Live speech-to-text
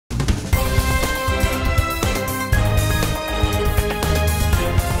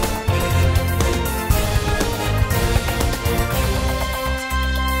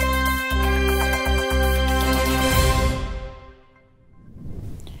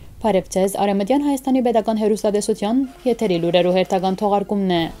Բարևձեզ, Արեւմտեան Հայաստանի բնական հերոստատեսության եթերի լուրերու հերթական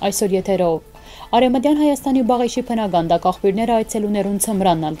թողարկումն է այսօր եթերով։ Արեւմտեան Հայաստանի Բաղէշի բնական աղբիւրները այցելուներուն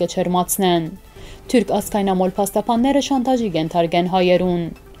ձմռանն ջերմացնեն։ Թիւրք ազգայնամոլ փաստաբանները շանտաժի ենթարկեն հայերուն։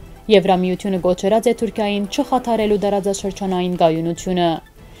 Եվրամիությունը գոչերած է Թիւրքիային չխաթարելու տարածաշրջանային կայունութիւնը։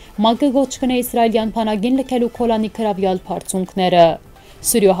 Մագը գոչ կ'ընէ իսրայէլեան բանակին լքելու Գոլանի գրաւեալ բարձունքները։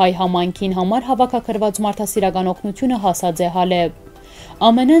 Սուրիոհայ համայնքին համար հավաքագրված մարդասիրական օգնությունը հասած է Հալեբ։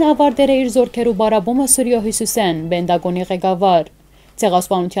 ԱՄՆ-ն ավարտել է իր զորքերու բարաբումը Սուրիոհիսուսեն, բենտագոնի ղեկավար։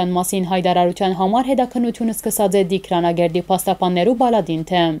 Ցեղասպանության մասին հայտարարության համար հետաքննությունը սկսած է Դիկրանագերդի փաստաբաններու բալադին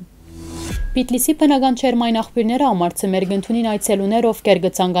թեմ։ Պիտլիսի բնական չերմային աղբիւրները ամարձմեր գնդունին այցելուներ, ովքեր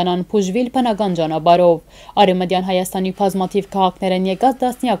կցանկանան բուժվել բնական ճանապարհով։ Արեւմտեան Հայաստանի բազմաթիվ քաղաքներեն եկած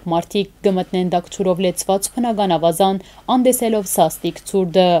տասնյակ մարդիկ կմտնեն դակչուրով լեցված բնական ավազան, անդեսելով սաստիկ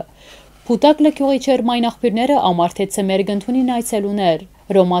ցուրտը։ Փուտակ լքյուղի չերմային աղբիւրները ամարթեցմեր գնդունին այցելուներ։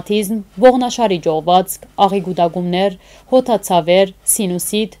 Ռոմատիզմ, ողնաշարի ջողվածք, աղիգուտագումներ, հոթացավեր,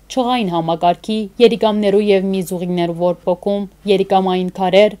 սինուսիտ, չղային համակարգի, երիկամներու եւ միզուղիներու որպոկում, երիկամային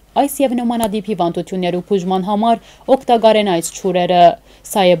քարեր, այս եւ նմանատիպ հիվանդություններու բուժման համար օգտակար են այս ճուրերը։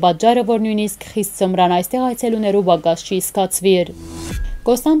 Սա է պատճառը, որ նույնիսկ խիստ ձմռան այստեղ այցելուներու բագաշ չի սկացվիր։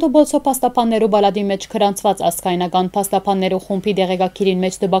 Կոստանդոպոլսո փաստաբաններու բալադի մեջ քրանցված ազգայնական փաստաբաններու խումբի դեղեկագիրին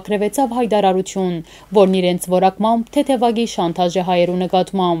մեջ դպակրվեցավ հայտարարություն, որն իրենց որակմամբ թեթևագի շանտաժ է հայերու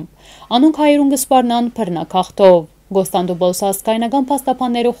նկատմամբ։ Անոնք հայերուն կսպառնան բռնակախտով։ Կոստանդոպոլսո ազգայնական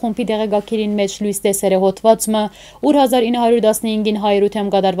փաստաբաններու խումբի դեղեկագիրին մեջ լույս տեսեր է հոդվածը, ուր 1915-ին հայերու թեմ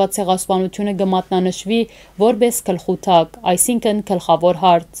կատարված ցեղասպանությունը կմատնանշվի որպես գլխութակ, այսինքն գլխավոր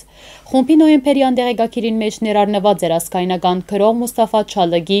հարց։ Խումբի նոյեմբերյան դեղեկագիրին մեջ ներառնված էր ազգայնական քրող Մուստաֆա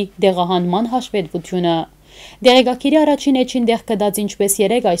Չալեգի դեղահանման հաշվետվությունը։ Դեղեկագիրի առաջին էջին դեղ կդած ինչպես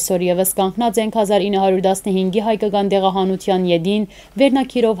երեք այսօր եւս կանգնած ենք 1915-ի հայկական դեղահանության յետին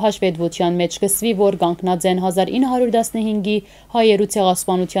վերնակիրով հաշվետվության մեջ կսվի, որ կանգնած են 1915-ի հայերու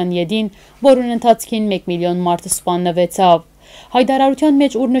ցեղասպանության յետին, որուն ընթացքին 1 միլիոն մարդ սպաննվեցավ։ Հայտարարության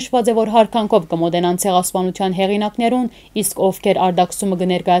մեջ ուր նշված է, որ հարկանքով կմոտենան ցեղասպանության հեղինակներուն, իսկ ովքեր արդակսումը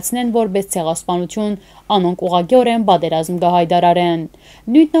կներկայացնեն որպես ցեղասպանություն, անոնք ուղղակիորեն պատերազմ կհայտարարեն։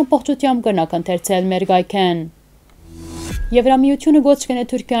 Նույն ամբողջությամբ կնականթերցել մեր գայքեն։ Եվրամիությունը գոչ կ'ընէ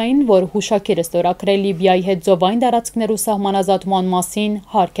Թիւրքիային, որ հուշագիր ստորագրել Լիբիայի հետ ծովային տարածքներու սահմանազատման մասին,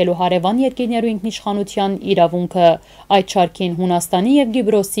 հարգելու հարևան երկիրներու ինքնիշխանության իրավունքը, այդ շարքին Հունաստանի եւ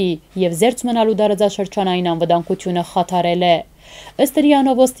Կիպրոսի եւ զերծ մնալու տարածաշրջանային անվտանգությունը խաթարել է։ Ըստ ՌԻԱ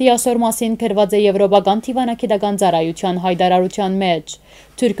Նովոստի այսօր մասին գրված է Եվրոպական թիվանագիտական ծառայության հայտարարության մեջ։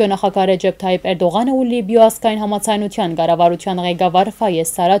 Թուրքիա նախագահ Ռեջեփ Թայիփ Էրդողանը ու Լիբիո ազգային համացայնության կառավարության ղեկավար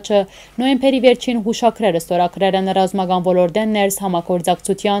Ֆայես Սարաչը նոյեմբերի վերջին հուշագրերը ստորագրել են ռազմական ոլորտեն ներս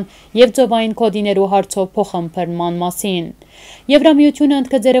համագործակցության եւ ծովային կոդիներու հարցով փոխհմբռնման մասին։ Եվրամիությունը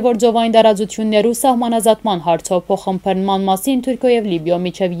ընդգծել է, որ ծովային տարածություններու սահմանազատման հարցով փոխհմբռնման մասին Թուրքիա եւ Լիբիո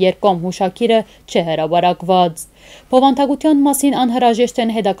միջև երկկողմ հուշագիրը չէ հրապարակված։ Փոխանցության մասին անհրաժեշտ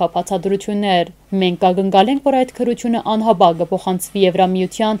են հետագա բացատրություններ։ Մենք կակնկալենք, որ այդ քրությունը անհապաղ կփոխանցվի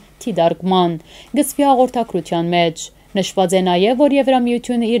Եվրամիության թիդարկման, գծվի հաղորդակցության մեջ։ Նշված է նաև, որ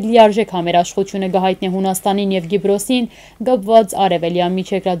Եվրամիությունը իր լիարժեք համերաշխությունը կհայտնի Հունաստանին եւ Կիպրոսին կապված արևելյան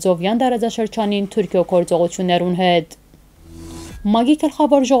միջերկրածովյան տարածաշրջանին Թուրքիո գործողություններուն հետ։ Մագի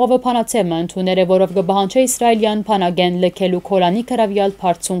գլխավոր ժողովը փանացեմը ընդունել է, որով կբահանջի իսրայելեան բանակին լքելու Գոլանի գրաւեալ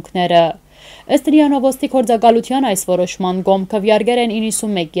բարձունքները։ Ըստ ՌԻԱ Նովոստի գործակալության այս որոշման կողմ քվեարկել են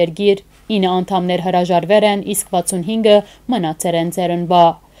 91 երկիր, 9 անդամներ հրաժարվել են, իսկ 65-ը մնացել են ծերունբա։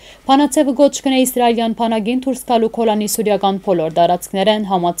 Փանացևը գոչ կ'ընէ իսրայելեան բանակին դուրս գալու Գոլանի սուրիական բոլոր տարածքներեն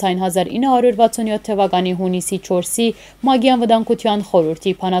համաձայն 1967 թվականի հունիսի 4-ի Մագի անվտանգության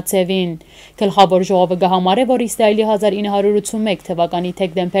խորհրդի փանացևին։ Գլխավոր ժողովը կհամարե, որ Իսրայելի 1981 թվականի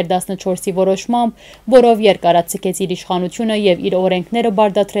դեկտեմբեր 14-ի որոշմամբ, որով երկարացկեց իր իշխանությունը եւ իր օրենքները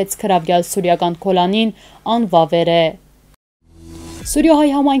բարդացրեց գրաւեալ սուրիական Գոլանին, անվավեր է։ Սուրիոհայ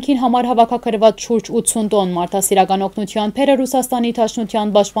համայնքին համար հավաքագրված շուրջ 80 տոն մարդասիրական օգնության փերը Ռուսաստանի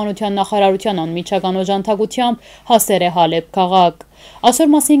Դաշնության Պաշտպանության նախարարության անմիջական օժանդակությամբ հասել է Հալեբ քաղաք։ Այսօր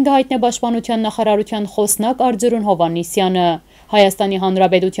մասին կհայտնի Պաշտպանության նախարարության խոսնակ Արձրուն Հովաննիսյանը։ Հայաստանի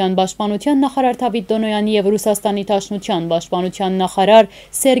Հանրապետության Պաշտպանության նախարար Դավիթ Դոնոյանի եւ Ռուսաստանի Դաշնության Պաշտպանության նախարար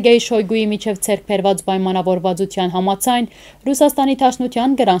Սերգեյ Շոյգուի միջև ցերկբերված պայմանավորվածության համաձայն Ռուսաստանի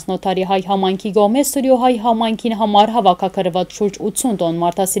Դաշնության գրանցնոթարի հայ համայնքի կողմից Սուրիոհայ համայնքին համար հավաքագրված շուրջ 80 տոն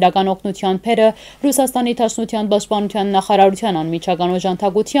մարդասիրական օգնության փերը Ռուսաստանի Դաշնության Պաշտպանության նախարարության անմիջական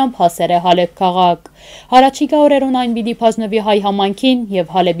օժանդակությամբ հասել է Հալեբ քաղաք։ Հարաճիկա օրերուն այն պիտի բաժնվի հայ համայնքին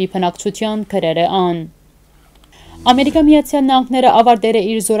եւ Հալեբի բնակչության գրերը ան։ Ամերիկա Միացյալ Նահանգները ավարտել է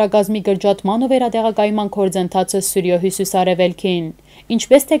իր զորագազմի գրջատման ու վերադեղակայման գործընթացը Սուրիո հյուսիս-արևելքին։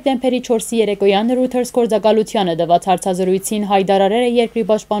 Ինչպես դեկտեմբերի 4-ի երեկոյան Reuters գործակալությանը տված հարցազրույցին հայտարարել է երկրի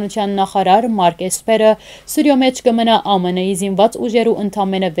պաշտպանության նախարար Մարկ Էսպերը, Սուրիո մեջ կմնա ԱՄՆ-ի զինված ուժերու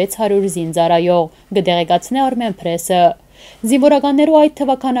ընդամենը 600 զինծառայող, կդեղեկացնե Armen Press-ը։ Զինվորականներու այդ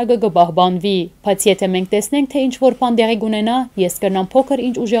թվականակը կպահպանվի, բայց եթե մենք տեսնենք, թե ինչ-որ բան տեղի կունենա, ես կրնամ փոքր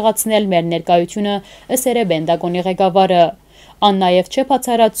ինչ ուժեղացնել մեր ներկայությունը, ըստ է Պենտագոնի ղեկավարը։ Ան նաև չէ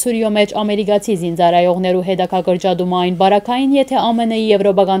բացառած Սուրիո մեջ ամերիկացի զինծառայողներու հետաքրքրադումը այն բարակային, եթե ԱՄՆ-ի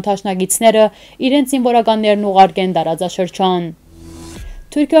եվրոպական դաշնակիցները իրենց զինվորականներն ուղարկեն տարածաշրջան։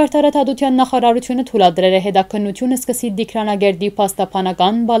 Թուրքիա արտարադատության նախարարությունը թույլատրել է հետաքննությունը սկսի Դիքրանագերդի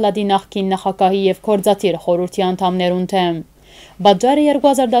փաստաբանական բալադի նախկին նախագահի եւ գործադիր խորհրդի անդամներուն թեմ։ Բաժարը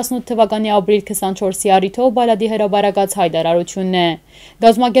 2018 թվականի ապրիլ 24-ի առիթով բալադի հրաբարակած հայտարարությունն է։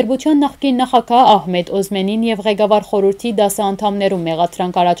 Գազམ་ագերբության նախկին նախագահ Ահմեդ Օզմենին եւ ղեկավար խորհրդի 10 անդամներու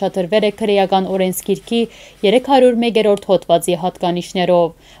մեղադրանք առաջադրվել է քրեական օրենսգիրքի 301-րդ հոդվածի հատկանիշներով։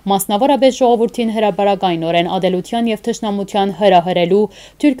 Մասնավորապես ժողովրդին հրաբարակայնորեն ադելության եւ թշնամության հրահրելու,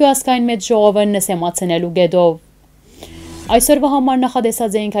 Թուրքիո ազգային մեծ ժողովը նսեմացնելու գեդով։ Այսօրվա համար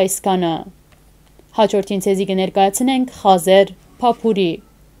նախադեсած էինք այսքանը։ Հաջորդին ցեզի կներկայացնենք խազեր Փափուրի։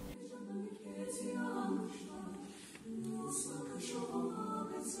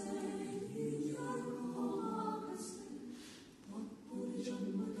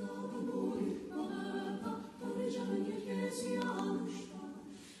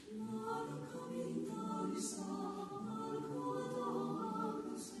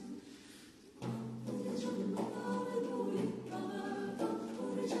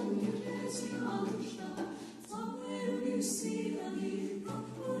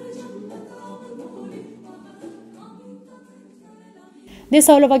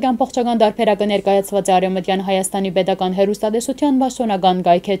 Դեսալովագյան փոխչական դարբերակը ներկայացված է Արեւմտեան Հայաստանի Պետական հեռուստատեսության պաշտոնական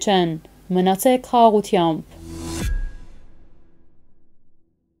կայքէջեն։ Մնացեք խաղաղությամբ։